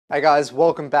Hey guys,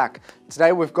 welcome back.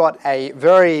 Today we've got a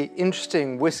very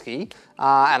interesting whiskey,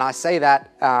 and I say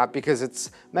that because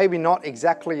it's maybe not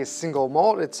exactly a single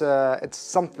malt, it's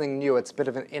something new, it's a bit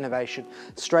of an innovation.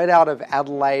 Straight out of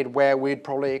Adelaide, where we'd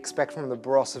probably expect from the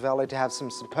Barossa Valley to have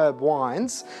some superb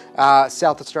wines,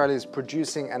 South Australia is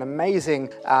producing an amazing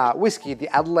whiskey, the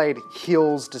Adelaide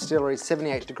Hills Distillery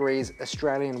 78 degrees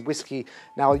Australian whiskey.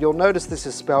 Now you'll notice this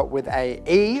is spelt with a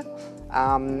E,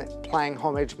 playing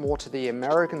homage more to the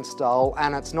American style,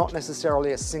 and it's not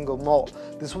necessarily a single malt.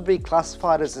 This would be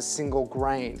classified as a single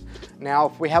grain. Now,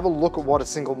 if we have a look at what a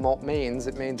single malt means,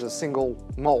 it means a single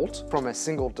malt from a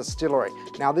single distillery.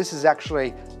 Now, this is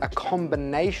actually a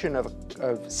combination of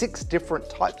 6 different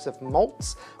types of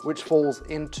malts, which falls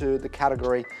into the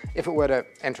category, if it were to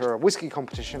enter a whiskey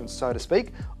competition, so to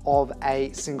speak, of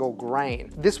a single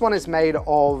grain. This one is made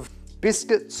of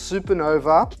Biscuit,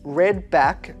 Supernova,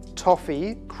 Redback,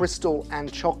 Toffee, Crystal,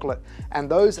 and Chocolate. And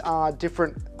those are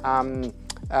different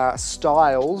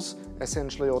styles,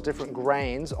 essentially, or different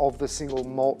grains of the single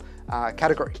malt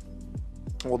category,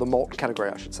 or the malt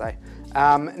category, I should say.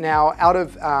 Now, out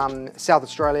of South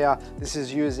Australia, this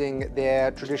is using their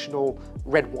traditional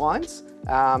red wines.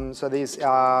 So these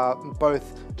are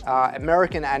both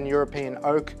American and European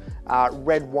oak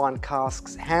red wine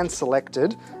casks,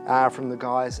 hand-selected from the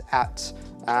guys at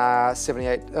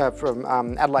Adelaide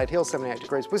Hills 78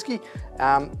 degrees whiskey.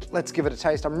 Let's give it a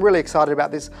taste. I'm really excited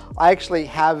about this. I actually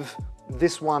have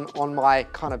this one on my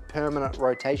kind of permanent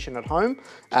rotation at home.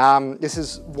 This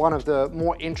is one of the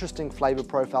more interesting flavor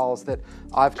profiles that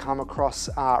I've come across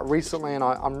recently, and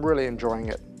I'm really enjoying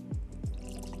it.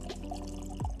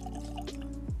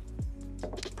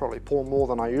 Probably pour more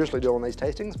than I usually do on these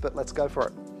tastings, but let's go for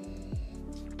it.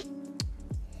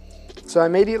 So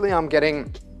immediately I'm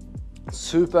getting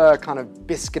super kind of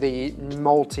biscuity,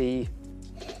 malty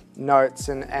notes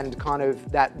and kind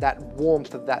of that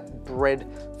warmth of that bread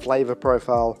flavor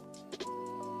profile.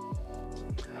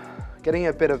 Getting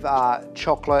a bit of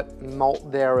chocolate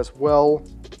malt there as well.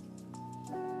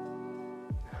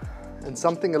 And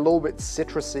something a little bit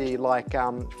citrusy like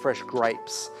fresh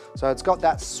grapes. So it's got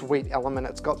that sweet element,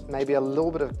 it's got maybe a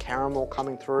little bit of caramel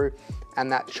coming through and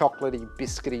that chocolatey,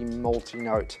 biscuity, malty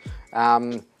note.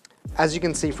 As you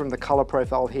can see from the color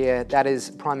profile here, that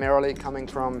is primarily coming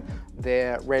from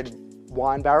their red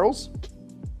wine barrels.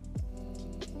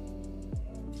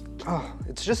 Oh,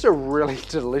 it's just a really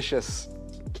delicious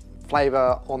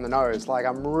flavor on the nose. Like,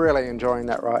 I'm really enjoying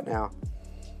that right now.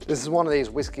 This is one of these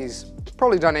whiskeys,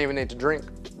 probably don't even need to drink.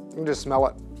 You can just smell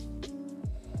it.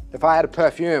 If I had a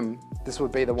perfume, this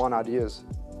would be the one I'd use.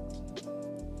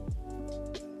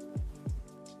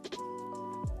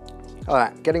 All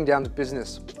right, getting down to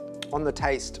business. On the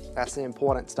taste, that's the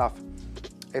important stuff.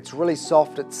 It's really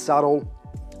soft, it's subtle.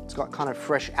 It's got kind of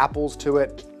fresh apples to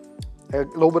it. A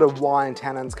little bit of wine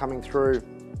tannins coming through.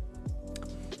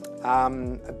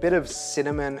 A bit of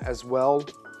cinnamon as well.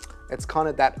 It's kind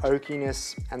of that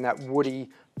oakiness and that woody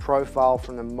profile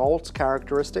from the malt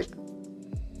characteristic.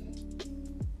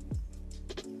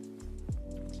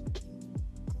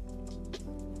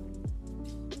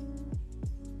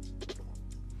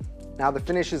 Now the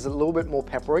finish is a little bit more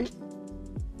peppery.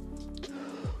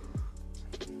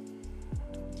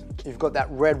 You've got that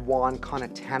red wine kind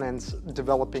of tannins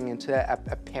developing into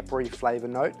a peppery flavor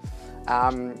note.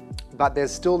 But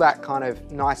there's still that kind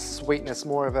of nice sweetness,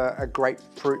 more of a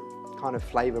grapefruit kind of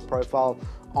flavor profile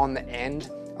on the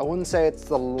end. I wouldn't say it's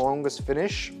the longest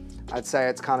finish. I'd say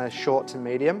it's kind of short to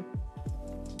medium,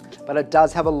 but it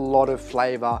does have a lot of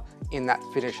flavor in that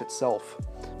finish itself.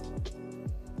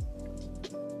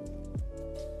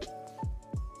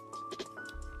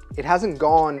 It hasn't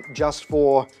gone just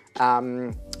for,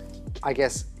 I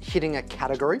guess, hitting a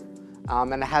category,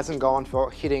 and it hasn't gone for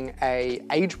hitting a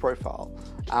age profile,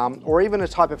 or even a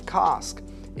type of cask.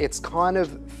 It's kind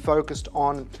of focused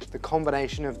on the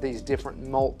combination of these different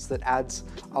malts that adds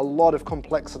a lot of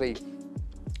complexity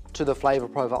to the flavor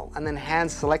profile, and then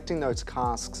hand selecting those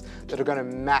casks that are going to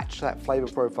match that flavor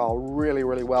profile really,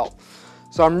 really well.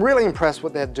 So I'm really impressed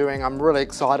what they're doing. I'm really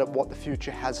excited what the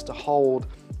future has to hold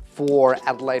for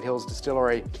Adelaide Hills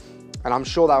Distillery, and I'm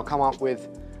sure they'll come up with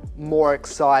more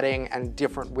exciting and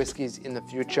different whiskies in the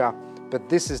future. But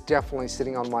this is definitely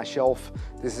sitting on my shelf.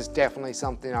 This is definitely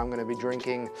something I'm going to be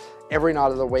drinking every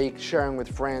night of the week, sharing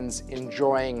with friends,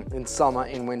 enjoying in summer,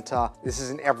 in winter. This is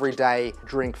an everyday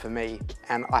drink for me,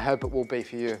 and I hope it will be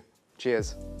for you.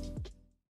 Cheers.